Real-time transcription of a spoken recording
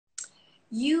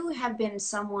you have been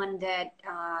someone that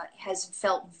has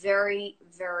felt very,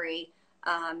 very,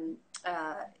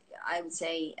 I would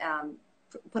say,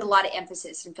 put a lot of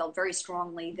emphasis and felt very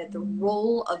strongly that the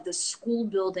role of the school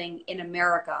building in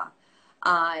America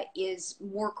is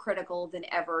more critical than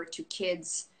ever to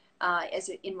kids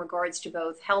in regards to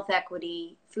both health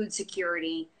equity, food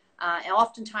security. And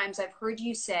oftentimes I've heard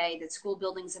you say that school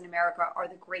buildings in America are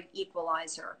the great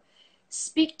equalizer.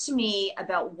 Speak to me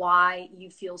about why you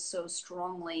feel so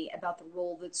strongly about the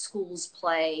role that schools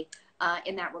play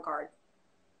in that regard.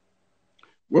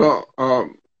 Well,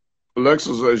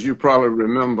 Alexis, as you probably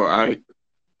remember,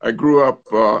 I grew up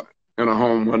in a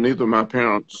home where neither of my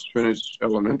parents finished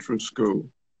elementary school,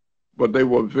 but they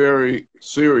were very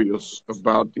serious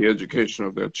about the education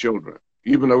of their children.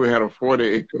 Even though we had a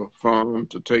 40-acre farm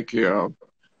to take care of,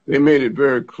 they made it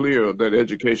very clear that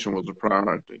education was a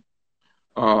priority.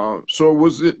 So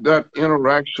was it that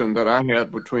interaction that I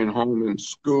had between home and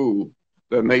school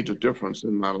that made a difference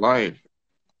in my life?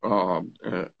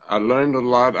 I learned a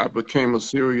lot. I became a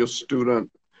serious student.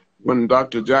 When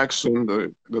Dr. Jackson,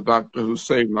 the doctor who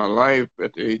saved my life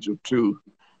at the age of 2,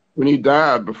 when he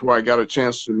died, before I got a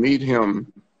chance to meet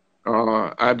him,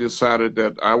 I decided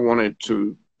that I wanted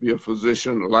to be a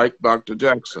physician like Dr.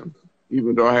 Jackson,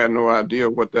 even though I had no idea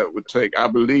what that would take. I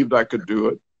believed I could do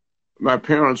it. My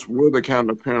parents were the kind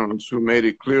of parents who made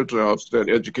it clear to us that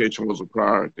education was a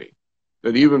priority,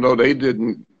 that even though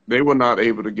they were not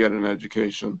able to get an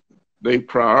education, they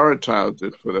prioritized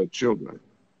it for their children.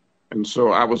 And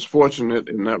so I was fortunate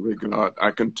in that regard.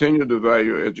 I continue to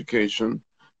value education.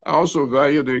 I also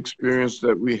value the experience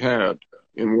that we had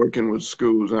in working with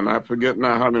schools. And I forget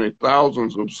now how many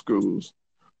thousands of schools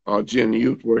Gen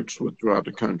Youth works with throughout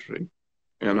the country.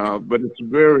 But it's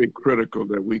very critical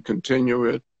that we continue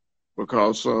it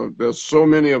because there's so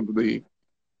many of the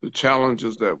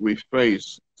challenges that we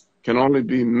face can only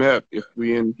be met if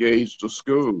we engage the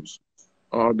schools.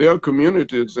 There are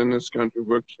communities in this country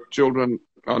where children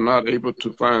are not able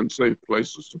to find safe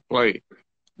places to play.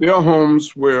 There are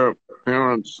homes where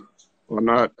parents are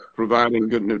not providing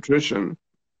good nutrition.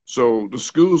 So the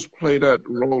schools play that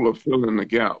role of filling the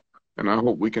gap. And I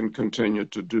hope we can continue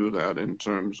to do that in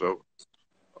terms of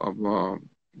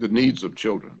the needs of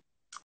children.